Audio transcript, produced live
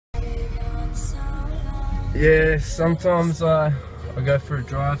Yeah, sometimes I go for a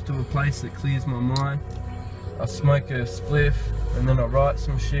drive to a place that clears my mind. I smoke a spliff and then I write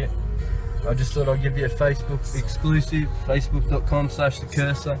some shit. I just thought I'd give you a Facebook exclusive, facebook.com/the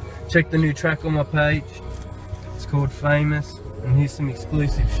Kerser. Check the new track on my page. It's called Famous, and here's some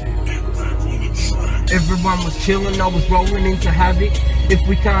exclusive shit. Everyone was chillin', I was rolling into havoc. If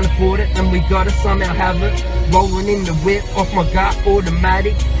we can't afford it, then we gotta somehow have it. Rolling in the whip off my gut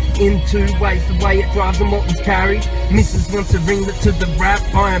automatic. In two ways, the way it drives and what was carried. Mrs. wants a ringlet to the rap,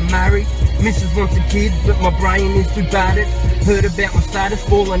 I am married. Mrs. wants a kid, but my brain is too battered. Heard about my status,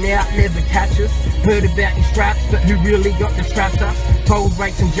 falling out, never catch us. Heard about your straps, but who really got the straps up? Told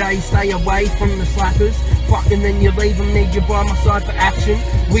Rakes and Jay, stay away from the slackers. Fucking then you leave them, need you by my side for action.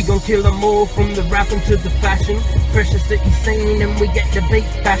 We gon' kill them all, from the rapping to the fashion. Freshest that you seen, and we get the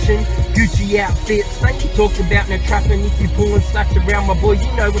beats passion. Gucci outfits, ain't you talked about no trapping. If you pulling stacks around my boys,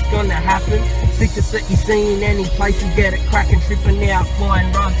 you know what's gonna happen. Sickest that you seen, any place you get it cracking. Tripping out,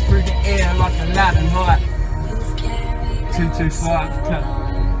 flying runs through the air like a Aladdin height. 225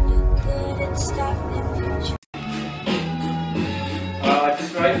 I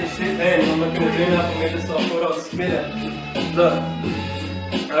just wrote this shit then, I'm not gonna do nothing with it, so I thought I'd spit it.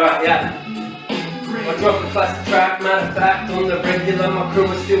 Look. Alright, yeah. I drop a classic track, matter of fact, on the regular. My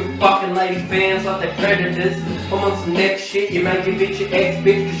crew is still fucking lady fans like they're predators. I'm on some next shit, you made your bitch your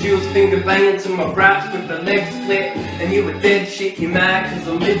ex-bitch, cause you was finger banging to my raps with the leg split. And you were dead shit, you mad cause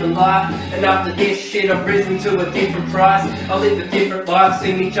I'm living life. And after this shit I've risen to a different price. I live a different life,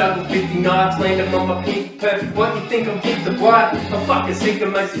 see me juggle 50 knives, landing on my peak perfect. What you think I'm kicked the white? I'm fucking sick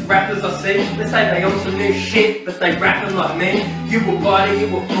of most of these rappers I see. They say they on some new shit, but they rapping like me. You a body,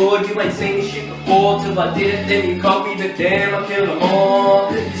 you a fraud, you ain't seen this shit before. Till I did it, then you copied it, damn, I killed them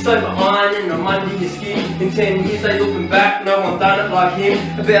all. You're so behind and I'm under your skin. In 10 years they looking back, no one done it like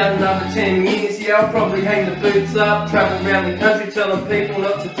him. About another 10 years, yeah, I'll probably hang the boots up. Travel around the country telling people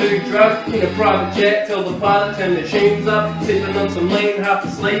not to do drugs. In a private jet, tell the pilot turn the tunes up. Sipping on some lean, half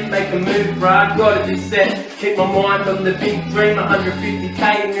asleep, make a move, bruh. Gotta be set, keep my mind on the big dream.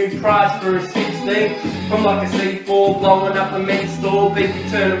 150k, new price for a 16. I'm like a C4, blowing up a men's store. Beat you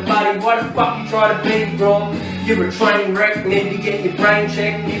turning bloody, why the fuck you try to be wrong? You're a train wreck, need to get your brain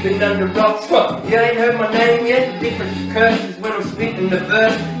checked. You've been under rocks, what? You ain't heard my name yet? The difference of curses when I'm spitting the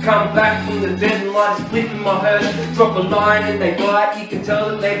verse. Come back from the dead and light, splitting my hearse. Drop a line and they bite, you can tell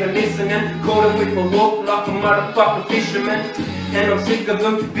that they've been listening. Caught them with a look like a motherfucking fisherman. And I'm sick of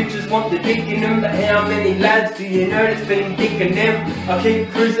them, bitches want the dick in them. But how many lads do you know that's been dicking them? I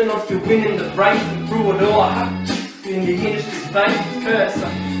keep cruising, I'm still winning the race. And through it all, I in the industry's face,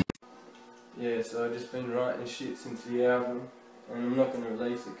 Kerser. Yeah, so I've just been writing shit since the album, and I'm not going to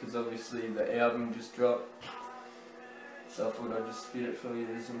release it because obviously the album just dropped. So I thought I'd just spit it for you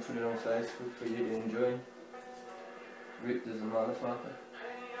and put it on Facebook for you to enjoy. Ripped as a motherfucker.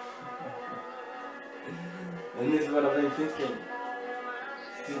 And this is what I've been thinking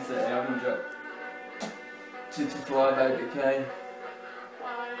since the album dropped. 225 ABK.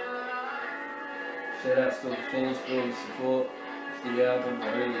 Shout outs to all the fans for all the support for the album, I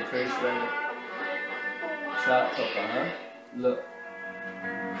really appreciate it. Chart topper, huh? Look.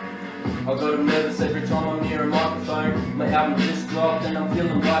 I got nervous every time I'm near a microphone. My album just dropped and I'm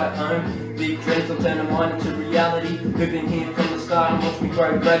feeling right at home. Big dreams will turn a mind into reality. Who've been here from the start and watched me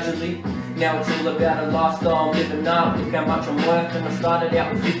grow gradually. Now it's all about a lifestyle I'm living up. Look how much I'm worth, and I started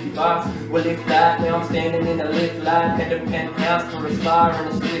out with 50 bucks. Well, if that, now I'm standing in a lift lab. Had a penthouse for a star and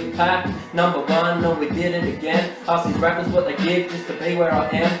a split pack. Number one, no, we did it again. Ask these rappers what they give just to be where I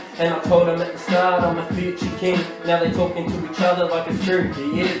am. And I told them at the start I'm a future king. Now they talking to each other like it's true,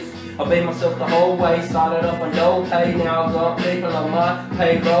 he is. I beat myself the whole way, started off on no pay. Now I've got people on my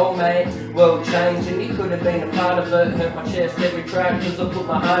payroll, mate. World changing, he could have been a part of it. Hurt my chest every track cause I put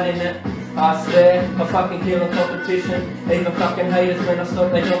my heart in it. I swear, I fucking kill a competition. Even fucking haters when I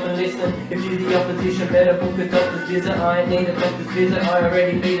stop, they don't listen. If you the opposition, better book a doctor's visit. I ain't need a doctor's visit, I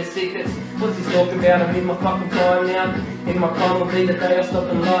already beat the sickest. What's he talking about? I'm in my fucking prime now. In my prime will be the day I stop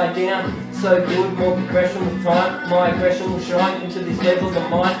and lie down. So good, more progression with time. My aggression will shine into these levels of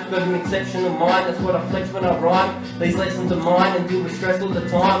mine. Got an exceptional mind, that's what I flex when I rhyme. These lessons are mine and deal with stress all the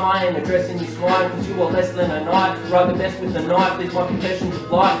time. I ain't addressing you swine, cause you are less than a knight. Ride the best with the knife, these my confessions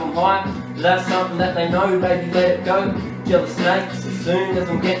of life. I'm high, that's something that they know, baby, let it go. Jealous snakes, as soon as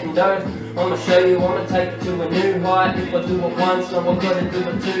I'm getting dough, I'ma show you, I'ma take it to a new height. If I do it once, no, I've gotta do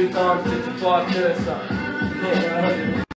it 2 times, 2 to 5 Kerser. Yeah,